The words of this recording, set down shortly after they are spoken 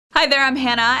Hi there, I'm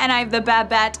Hannah, and I have the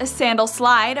Babette sandal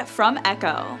slide from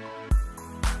ECCO.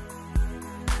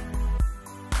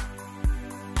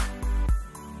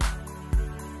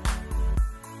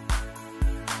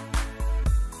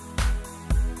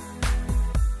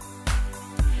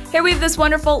 Here we have this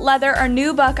wonderful leather or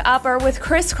nubuck upper with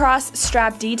crisscross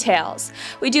strap details.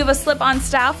 We do have a slip-on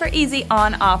style for easy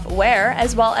on-off wear,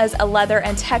 as well as a leather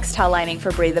and textile lining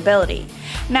for breathability.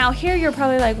 Now here you're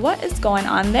probably like, what is going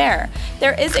on there?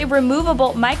 There is a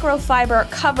removable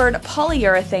microfiber covered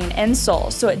polyurethane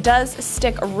insole, so it does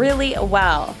stick really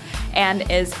well and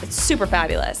is super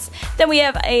fabulous. Then we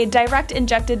have a direct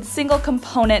injected single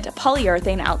component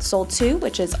polyurethane outsole too,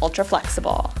 which is ultra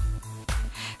flexible.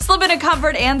 Slip into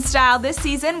comfort and style this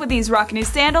season with these rock new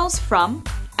sandals from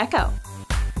ECCO.